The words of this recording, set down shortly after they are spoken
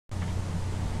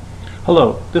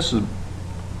Hello, this is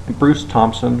Bruce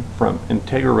Thompson from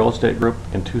Integra Real Estate Group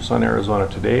in Tucson, Arizona.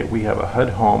 Today we have a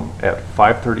HUD home at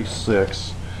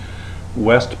 536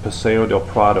 West Paseo del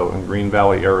Prado in Green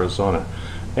Valley, Arizona.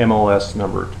 MLS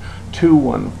number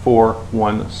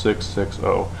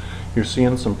 2141660. You're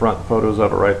seeing some front photos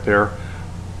of it right there.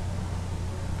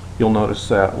 You'll notice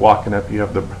that walking up you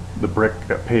have the brick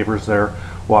pavers there.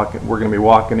 We're going to be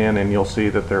walking in and you'll see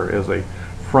that there is a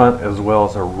front as well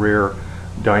as a rear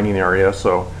dining area.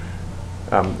 So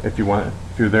if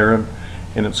you're there and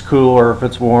it's cool, or if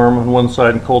it's warm on one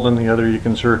side and cold on the other, you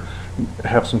can sure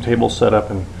have some tables set up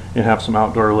and have some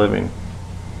outdoor living.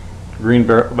 Green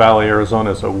Valley, Arizona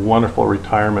is a wonderful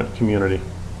retirement community.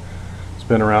 It's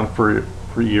been around for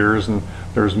years, and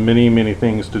there's many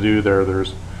things to do there.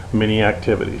 There's many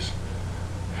activities.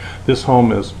 This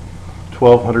home is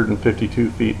 1,252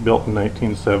 feet, built in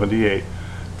 1978.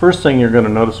 First thing you're going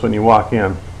to notice when you walk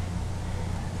in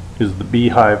is the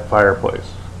beehive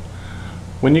fireplace.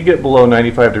 When you get below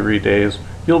 95-degree days,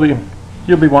 you'll be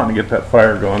wanting to get that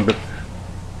fire going, but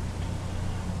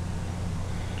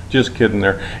just kidding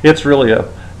there. That's really a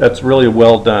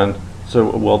well done,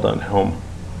 so a well done home.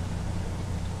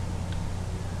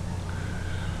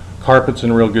 Carpet's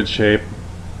in real good shape.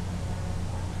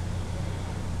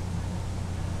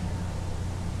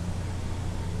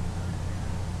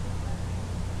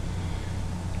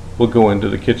 We'll go into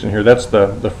the kitchen here. That's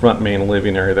the front main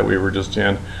living area that we were just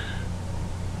in.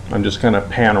 I'm just going to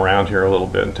pan around here a little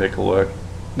bit and take a look.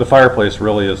 The fireplace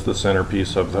really is the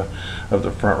centerpiece of the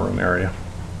front room area.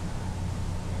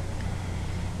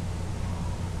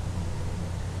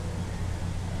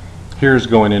 Here's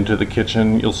going into the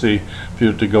kitchen. You'll see, if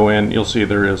you were to go in, you'll see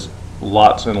there is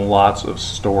lots and lots of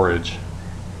storage.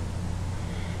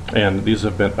 And these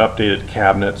have been updated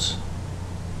cabinets.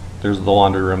 There's the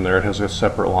laundry room there. It has a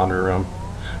separate laundry room.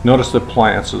 Notice the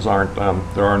appliances aren't,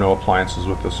 there are no appliances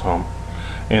with this home.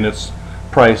 And it's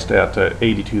priced at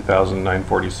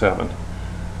 $82,947.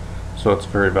 So it's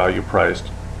very value priced.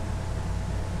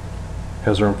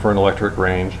 Has room for an electric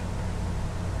range.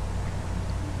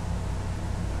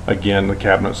 Again, the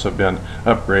cabinets have been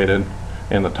upgraded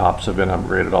and the tops have been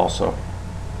upgraded also.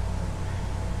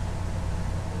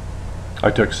 I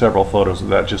took several photos of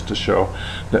that just to show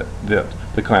that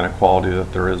the kind of quality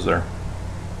that there is there.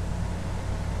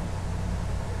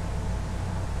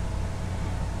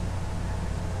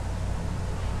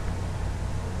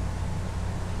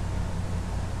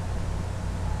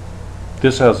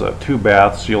 This has two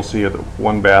baths. You'll see that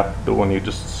one bath, the one you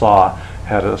just saw,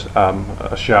 had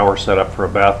a shower set up for a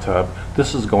bathtub.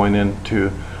 This is going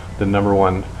into the number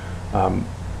one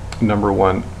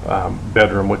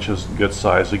bedroom, which is good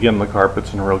size. Again, the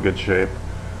carpet's in real good shape.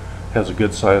 Has a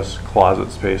good size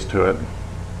closet space to it.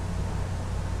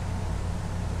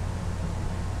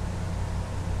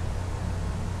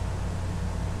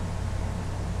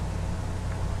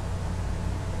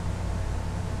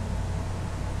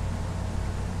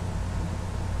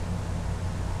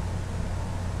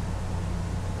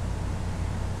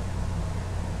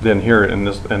 Then here in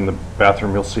the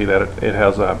bathroom, you'll see that it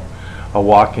has a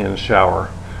walk-in shower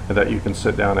that you can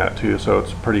sit down at too, so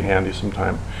it's pretty handy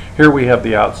sometime. Here we have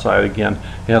the outside. Again,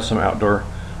 it has some outdoor,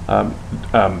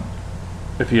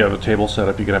 if you have a table set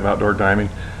up, you can have outdoor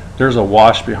dining. There's a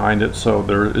wash behind it, so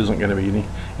there isn't going to be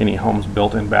any homes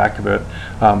built in back of it.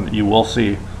 You will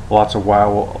see lots of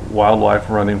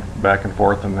wildlife running back and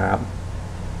forth in that.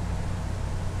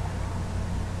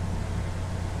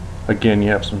 Again,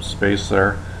 you have some space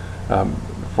there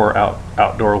for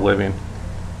outdoor living,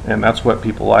 and that's what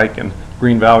people like in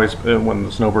Green Valley when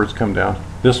the snowbirds come down.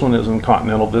 This one is in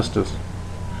Continental Vistas.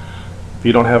 If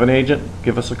you don't have an agent,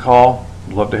 give us a call.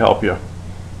 We'd love to help you.